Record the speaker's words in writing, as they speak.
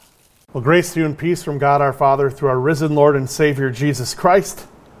Well, grace to you and peace from God our Father through our risen Lord and Savior, Jesus Christ.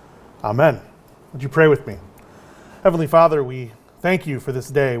 Amen. Would you pray with me? Heavenly Father, we thank you for this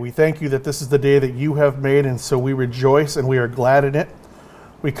day. We thank you that this is the day that you have made, and so we rejoice and we are glad in it.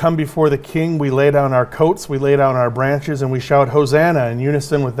 We come before the King, we lay down our coats, we lay down our branches, and we shout Hosanna in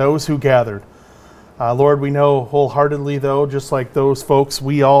unison with those who gathered. Lord, we know wholeheartedly, though, just like those folks,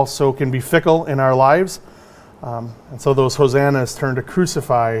 we also can be fickle in our lives. And so those hosannas turn to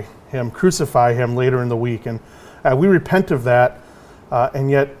crucify him later in the week. And we repent of that,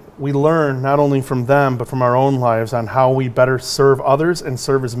 and yet we learn not only from them, but from our own lives on how we better serve others and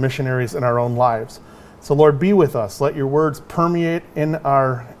serve as missionaries in our own lives. So Lord, be with us. Let your words permeate in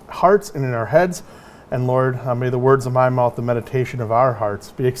our hearts and in our heads. And Lord, may the words of my mouth, the meditation of our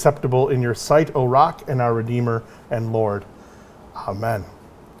hearts be acceptable in your sight, O Rock, and our Redeemer and Lord. Amen.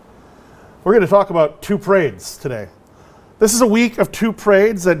 We're going to talk about two parades today. This is a week of two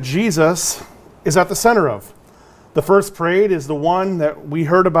parades that Jesus is at the center of. The first parade is the one that we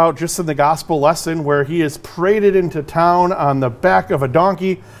heard about just in the gospel lesson, where he is paraded into town on the back of a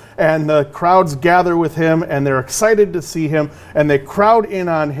donkey, and the crowds gather with him, and they're excited to see him, and they crowd in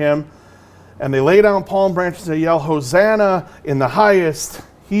on him, and they lay down palm branches and yell, Hosanna in the highest.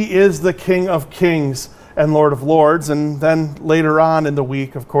 He is the King of Kings and Lord of Lords. And then later on in the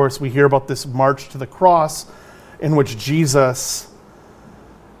week, of course, we hear about this march to the cross in which Jesus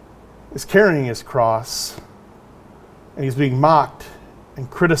is carrying his cross and he's being mocked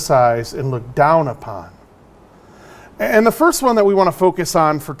and criticized and looked down upon. And the first one that we want to focus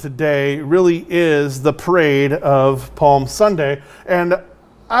on for today really is the parade of Palm Sunday. And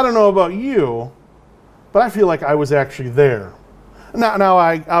I don't know about you, but I feel like I was actually there. Now,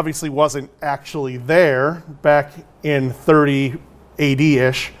 I obviously wasn't actually there back in 30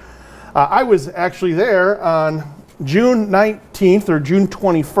 AD-ish. I was actually there on June 19th or June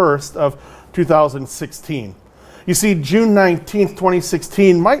 21st of 2016. You see, June 19th,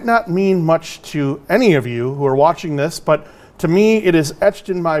 2016 might not mean much to any of you who are watching this, but to me, it is etched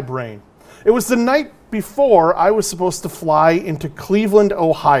in my brain. It was the night before I was supposed to fly into Cleveland,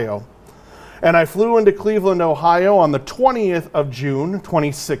 Ohio. And I flew into Cleveland, Ohio on the 20th of June,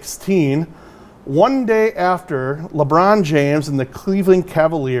 2016, one day after LeBron James and the Cleveland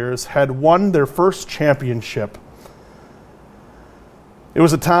Cavaliers had won their first championship. It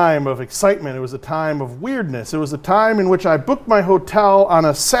was a time of excitement. It was a time of weirdness. It was a time in which I booked my hotel on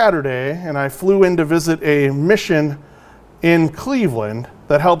a Saturday, and I flew in to visit a mission in Cleveland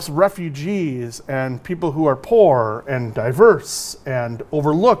that helps refugees and people who are poor and diverse and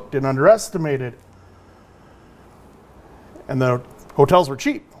overlooked and underestimated. And the hotels were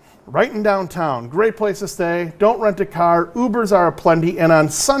cheap, right in downtown. Great place to stay. Don't rent a car. Ubers are aplenty. And on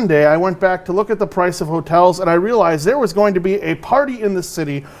Sunday, I went back to look at the price of hotels, and I realized there was going to be a party in the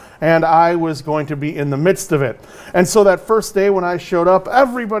city, and I was going to be in the midst of it. And so that first day when I showed up,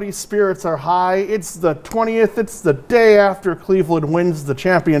 everybody's spirits are high. It's the 20th. It's the day after Cleveland wins the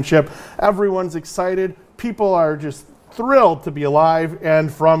championship. Everyone's excited. People are just thrilled to be alive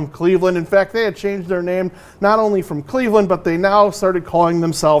and from Cleveland. In fact, they had changed their name not only from Cleveland, but they now started calling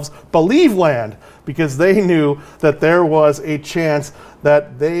themselves Believeland, because they knew that there was a chance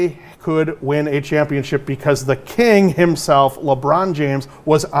that they could win a championship because the king himself, LeBron James,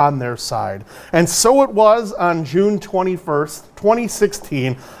 was on their side. And so it was on June 21st,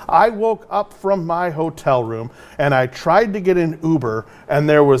 2016. I woke up from my hotel room and I tried to get an Uber, and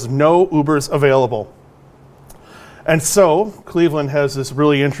there was no Ubers available. And so Cleveland has this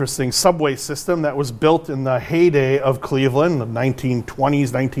really interesting subway system that was built in the heyday of Cleveland, the 1920s,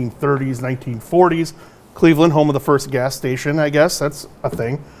 1930s, 1940s. Cleveland, home of the first gas station, I guess. That's a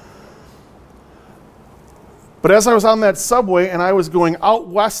thing. But as I was on that subway and I was going out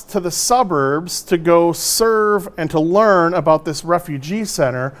west to the suburbs to go serve and to learn about this refugee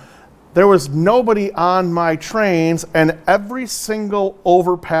center, there was nobody on my trains, and every single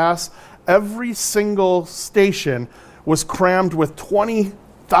overpass, every single station was crammed with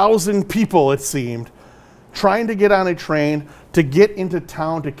 20,000 people, it seemed, trying to get on a train to get into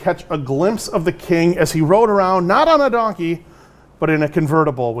town to catch a glimpse of the king as he rode around, not on a donkey, but in a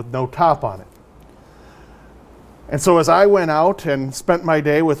convertible with no top on it. And so as I went out and spent my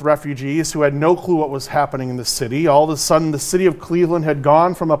day with refugees who had no clue what was happening in the city, all of a sudden the city of Cleveland had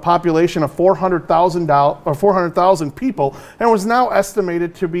gone from a population of 400,000 people and was now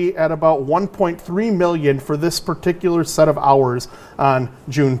estimated to be at about 1.3 million for this particular set of hours on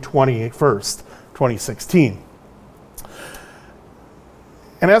June 21st, 2016.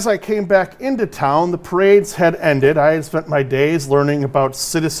 And as I came back into town, the parades had ended. I had spent my days learning about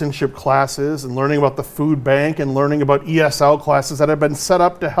citizenship classes and learning about the food bank and learning about ESL classes that had been set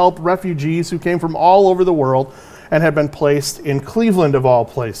up to help refugees who came from all over the world and had been placed in Cleveland, of all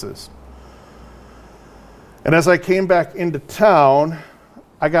places. And as I came back into town,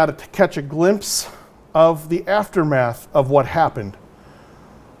 I got to catch a glimpse of the aftermath of what happened.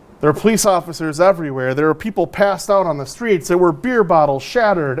 There were police officers everywhere. There were people passed out on the streets. There were beer bottles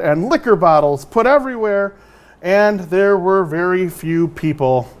shattered and liquor bottles put everywhere. And there were very few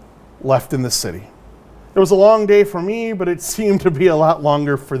people left in the city. It was a long day for me, but it seemed to be a lot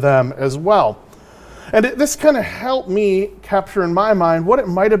longer for them as well. And this kind of helped me capture in my mind what it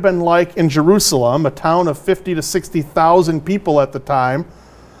might have been like in Jerusalem, a town of 50 to 60,000 people at the time,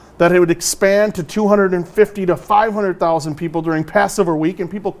 that it would expand to 250 to 500,000 people during Passover week, and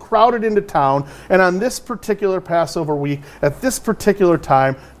people crowded into town. And on this particular Passover week, at this particular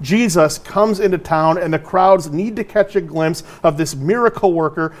time, Jesus comes into town, and the crowds need to catch a glimpse of this miracle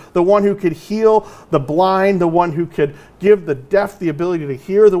worker, the one who could heal the blind, the one who could give the deaf the ability to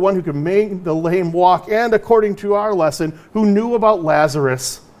hear, the one who could make the lame walk, and according to our lesson, who knew about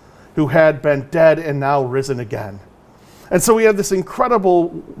Lazarus, who had been dead and now risen again. And so we have this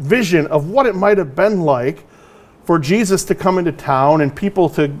incredible vision of what it might have been like for Jesus to come into town and people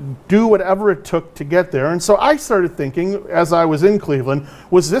to do whatever it took to get there. And so I started thinking, as I was in Cleveland,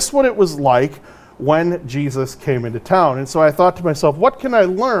 was this what it was like when Jesus came into town? And so I thought to myself, what can I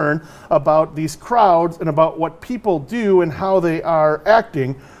learn about these crowds and about what people do and how they are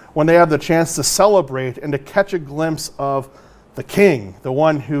acting when they have the chance to celebrate and to catch a glimpse of the King, the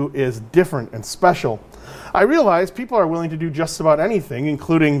one who is different and special? I realize people are willing to do just about anything,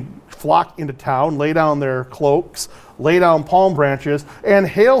 including flock into town, lay down their cloaks, lay down palm branches, and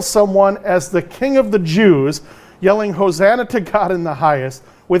hail someone as the King of the Jews, yelling Hosanna to God in the highest,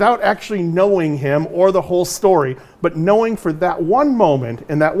 without actually knowing him or the whole story, but knowing for that one moment,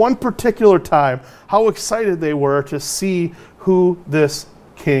 in that one particular time, how excited they were to see who this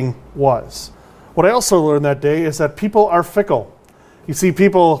King was. What I also learned that day is that people are fickle. You see,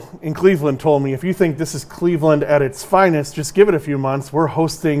 people in Cleveland told me, if you think this is Cleveland at its finest, just give it a few months. We're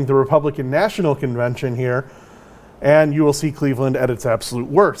hosting the Republican National Convention here, and you will see Cleveland at its absolute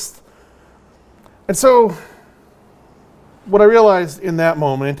worst. And so what I realized in that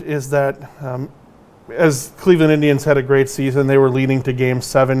moment is that as Cleveland Indians had a great season, they were leading to Game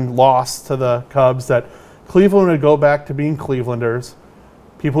 7 loss to the Cubs, that Cleveland would go back to being Clevelanders.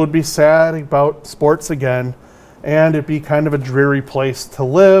 People would be sad about sports again, and it'd be kind of a dreary place to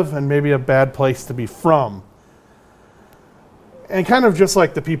live and maybe a bad place to be from. And kind of just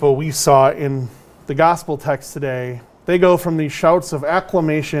like the people we saw in the gospel text today, they go from these shouts of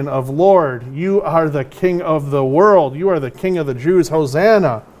acclamation of, Lord, you are the King of the world, you are the King of the Jews,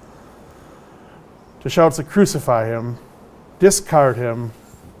 Hosanna, to shouts of crucify him, discard him,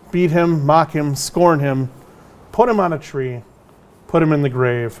 beat him, mock him, scorn him, put him on a tree, put him in the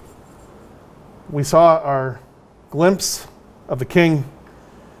grave. We saw our glimpse of the King,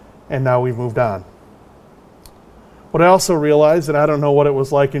 and now we've moved on. What I also realized, and I don't know what it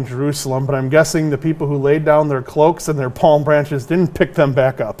was like in Jerusalem, but I'm guessing the people who laid down their cloaks and their palm branches didn't pick them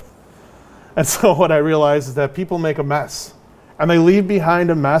back up. And so what I realized is that people make a mess, and they leave behind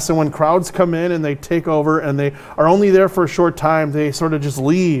a mess, and when crowds come in and they take over and they are only there for a short time, they sort of just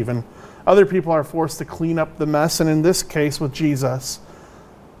leave, and other people are forced to clean up the mess. And in this case with Jesus,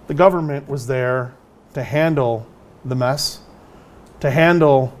 the government was there to handle the mess, to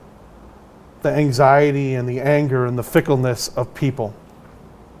handle the anxiety and the anger and the fickleness of people.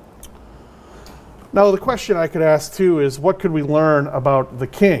 Now, the question I could ask too is, what could we learn about the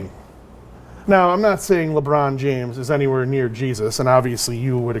King? Now, I'm not saying LeBron James is anywhere near Jesus, and obviously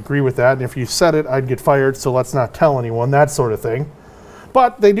you would agree with that, and if you said it, I'd get fired, so let's not tell anyone, that sort of thing.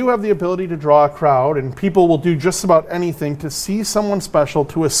 But they do have the ability to draw a crowd, and people will do just about anything to see someone special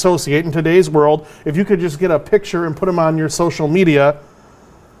to associate. In today's world, if you could just get a picture and put them on your social media,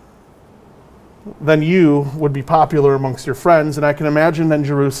 then you would be popular amongst your friends. And I can imagine in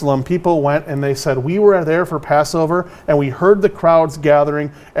Jerusalem, people went and they said, we were there for Passover, and we heard the crowds gathering,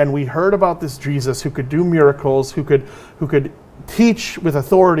 and we heard about this Jesus who could do miracles, who could teach with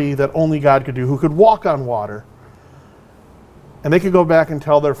authority that only God could do, who could walk on water. And they could go back and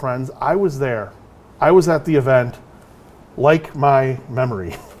tell their friends, I was there. I was at the event, like my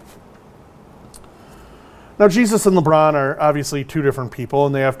memory. Now, Jesus and LeBron are obviously two different people,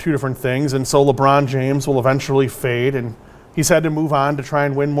 and they have two different things. And so LeBron James will eventually fade, and he's had to move on to try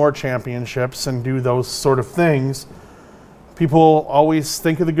and win more championships and do those sort of things. People always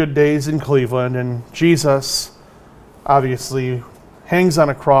think of the good days in Cleveland, and Jesus obviously hangs on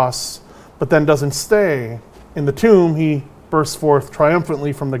a cross, but then doesn't stay in the tomb. He bursts forth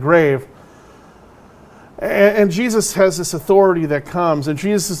triumphantly from the grave. And Jesus has this authority that comes, and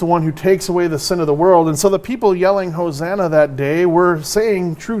Jesus is the one who takes away the sin of the world. And so the people yelling Hosanna that day were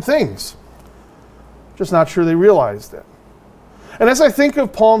saying true things, just not sure they realized it. And as I think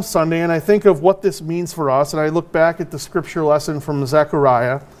of Palm Sunday, and I think of what this means for us, and I look back at the scripture lesson from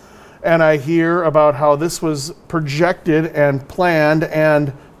Zechariah, and I hear about how this was projected and planned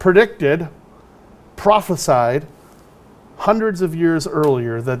and predicted, prophesied, hundreds of years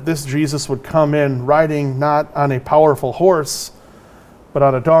earlier, that this Jesus would come in riding not on a powerful horse, but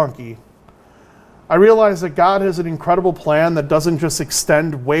on a donkey. I realize that God has an incredible plan that doesn't just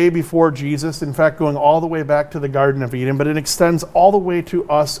extend way before Jesus, in fact, going all the way back to the Garden of Eden, but it extends all the way to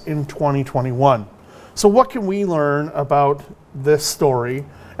us in 2021. So what can we learn about this story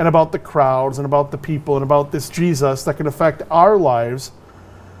and about the crowds and about the people and about this Jesus that can affect our lives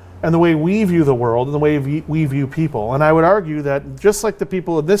and the way we view the world and the way we view people? And I would argue that just like the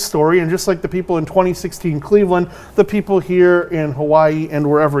people in this story and just like the people in 2016 Cleveland, the people here in Hawaii and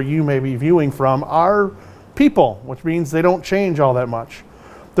wherever you may be viewing from are people, which means they don't change all that much.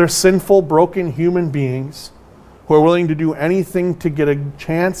 They're sinful, broken human beings who are willing to do anything to get a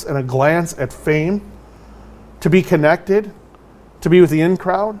chance and a glance at fame, to be connected, to be with the in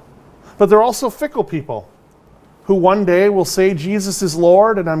crowd. But they're also fickle people who one day will say Jesus is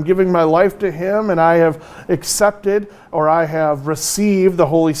Lord and I'm giving my life to him and I have accepted or I have received the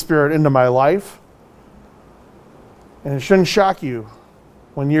Holy Spirit into my life. And it shouldn't shock you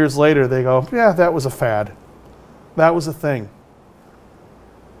when years later they go, yeah, that was a fad. That was a thing.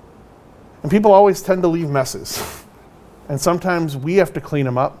 And people always tend to leave messes. And sometimes we have to clean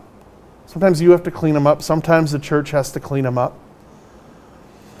them up. Sometimes you have to clean them up. Sometimes the church has to clean them up.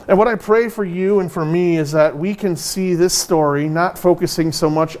 And what I pray for you and for me is that we can see this story not focusing so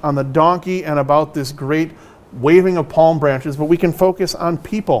much on the donkey and about this great waving of palm branches, but we can focus on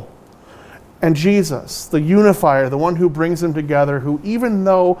people and Jesus, the unifier, the one who brings them together, who even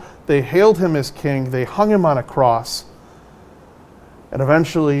though they hailed him as king, they hung him on a cross, and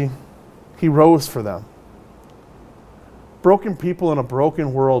eventually he rose for them. Broken people in a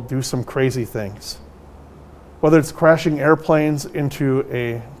broken world do some crazy things. Whether it's crashing airplanes into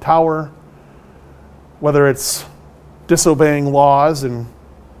a tower, whether it's disobeying laws and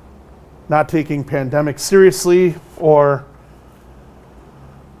not taking pandemics seriously, or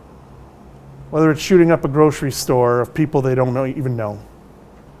whether it's shooting up a grocery store of people they don't even know.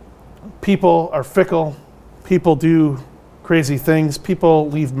 People are fickle. People do crazy things. People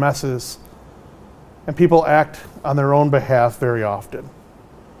leave messes. And people act on their own behalf very often.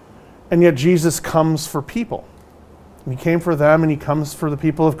 And yet Jesus comes for people. And he came for them, and he comes for the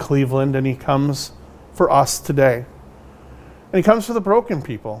people of Cleveland, and he comes for us today. And he comes for the broken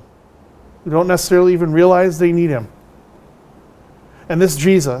people who don't necessarily even realize they need him. And this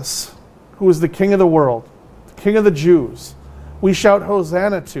Jesus, who is the King of the world, the King of the Jews, we shout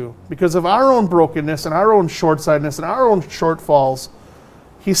Hosanna to because of our own brokenness and our own short-sightedness and our own shortfalls.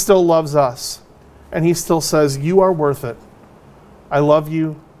 He still loves us, and he still says, you are worth it. I love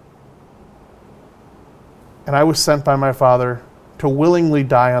you. And I was sent by my Father to willingly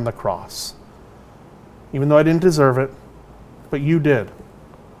die on the cross. Even though I didn't deserve it, but you did.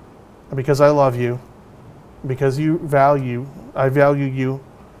 And because I love you, because I value you,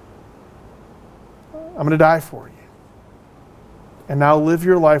 I'm going to die for you. And now live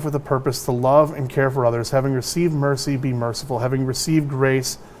your life with a purpose to love and care for others. Having received mercy, be merciful. Having received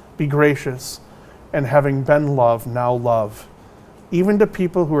grace, be gracious. And having been loved, now love. Even to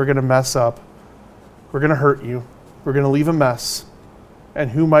people who are going to mess up, who are going to hurt you, who are going to leave a mess,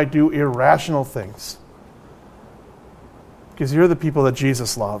 and who might do irrational things. Because you're the people that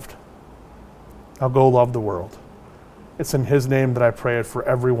Jesus loved. Now go love the world. It's in his name that I pray it for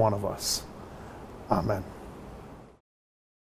every one of us. Amen.